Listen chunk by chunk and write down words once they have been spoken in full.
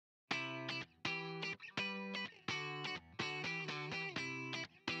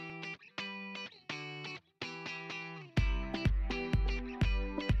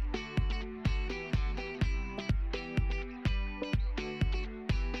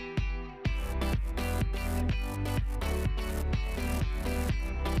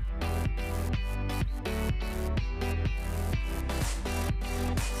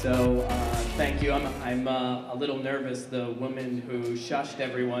So thank you. I'm a little nervous. The woman who shushed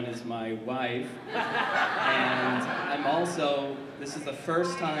everyone is my wife. And I'm also, this is the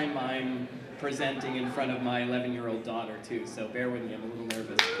first time I'm presenting in front of my 11-year-old daughter too, so bear with me, I'm a little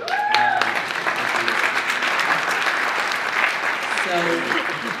nervous. So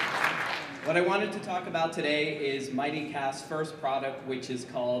what I wanted to talk about today is MightyCast's first product, which is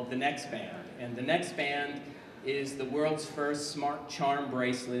called the NEX Band. And the NEX Band is the world's first smart charm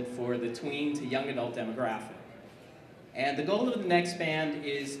bracelet for the tween to young adult demographic. And the goal of the NEX Band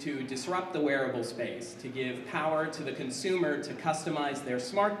is to disrupt the wearable space, to give power to the consumer to customize their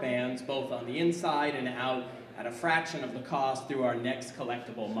smart bands, both on the inside and out, at a fraction of the cost through our NEX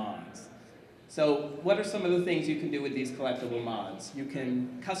collectible mods. So what are some of the things you can do with these collectible mods? You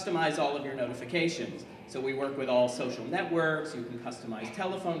can customize all of your notifications. So we work with all social networks, you can customize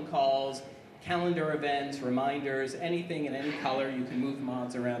telephone calls, calendar events, reminders, anything in any color. You can move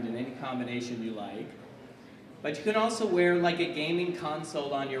mods around in any combination you like. But you can also wear like a gaming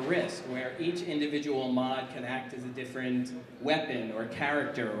console on your wrist, where each individual mod can act as a different weapon or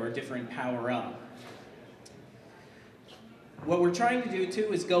character or a different power-up. What we're trying to do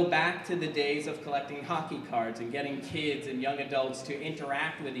too is go back to the days of collecting hockey cards and getting kids and young adults to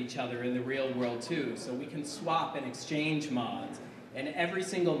interact with each other in the real world too. So we can swap and exchange mods. And every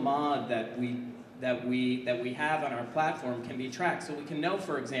single mod that we have on our platform can be tracked. So we can know,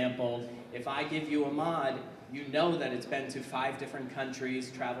 for example, if I give you a mod, you know that it's been to 5 different countries,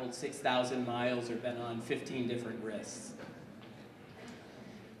 traveled 6,000 miles, or been on 15 different wrists.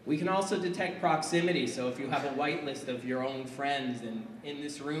 We can also detect proximity, so if you have a whitelist of your own friends, and in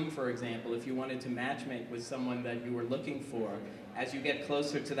this room, for example, if you wanted to matchmake with someone that you were looking for, as you get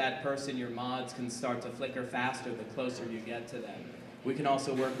closer to that person, your mods can start to flicker faster the closer you get to them. We can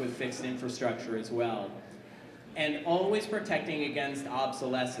also work with fixed infrastructure as well. And always protecting against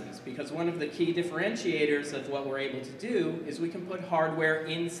obsolescence, because one of the key differentiators of what we're able to do is we can put hardware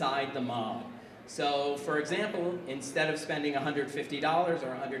inside the mod. So, for example, instead of spending $150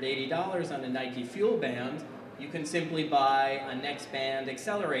 or $180 on a Nike Fuel Band, you can simply buy a NEX Band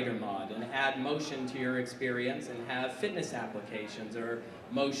accelerator mod and add motion to your experience and have fitness applications or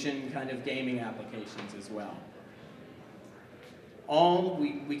motion kind of gaming applications as well.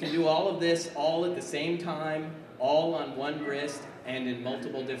 We can do all of this all at the same time, all on one wrist and in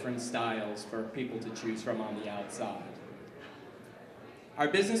multiple different styles for people to choose from on the outside. Our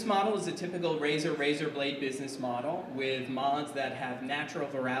business model is a typical razor blade business model with mods that have natural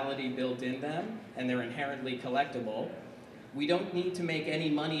virality built in them and they're inherently collectible. We don't need to make any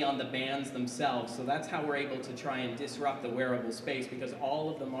money on the bands themselves, so that's how we're able to try and disrupt the wearable space, because all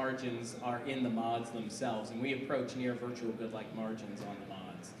of the margins are in the mods themselves, and we approach near virtual good-like margins on the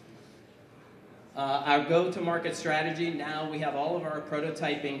mods. Our go-to-market strategy, now we have all of our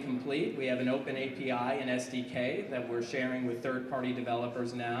prototyping complete. We have an open API and SDK that we're sharing with third-party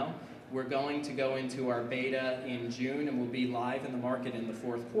developers now. We're going to go into our beta in June, and we'll be live in the market in the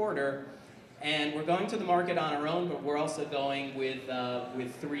 4th quarter. And we're going to the market on our own, but we're also going with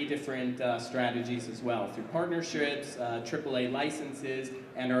 3 different strategies as well, through partnerships, AAA licenses,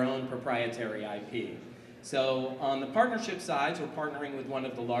 and our own proprietary IP. So on the partnership side, we're partnering with one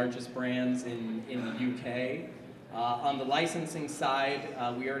of the largest brands in the UK. On the licensing side,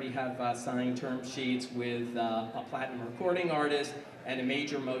 we already have signed term sheets with a platinum recording artist and a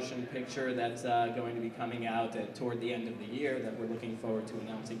major motion picture that's going to be coming out toward the end of the year that we're looking forward to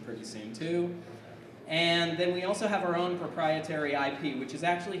announcing pretty soon too. And then we also have our own proprietary IP, which is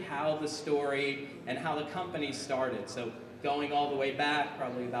actually how the story and how the company started. So going all the way back,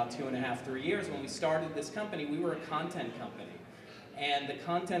 probably about 2.5, 3 years, when we started this company, we were a content company. And the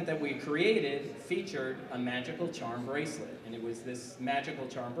content that we created featured a magical charm bracelet. And it was this magical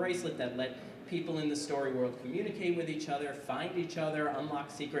charm bracelet that let people in the story world communicate with each other, find each other,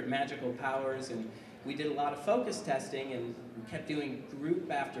 unlock secret magical powers. And we did a lot of focus testing, and we kept doing group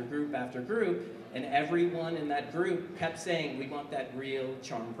after group after group. And everyone in that group kept saying, we want that real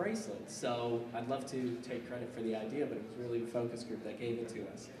charm bracelet. So I'd love to take credit for the idea, but it was really the focus group that gave it to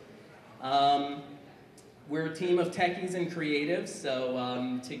us. We're a team of techies and creatives,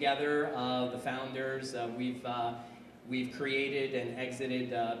 so together, the founders, we've created and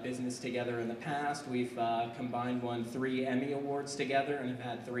exited business together in the past. We've combined won 3 Emmy Awards together and have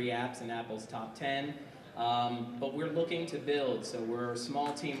had 3 apps in Apple's top 10. But we're looking to build, so we're a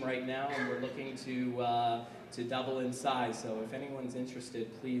small team right now, and we're looking to double in size. So if anyone's interested,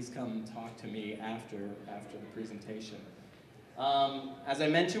 please come talk to me after the presentation. As I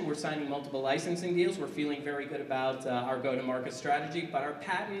mentioned, we're signing multiple licensing deals. We're feeling very good about our go-to-market strategy, but our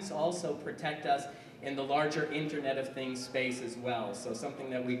patents also protect us in the larger Internet of Things space as well, so something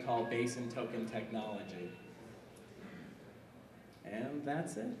that we call base and token technology. And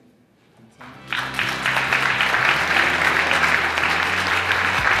that's it. That's all.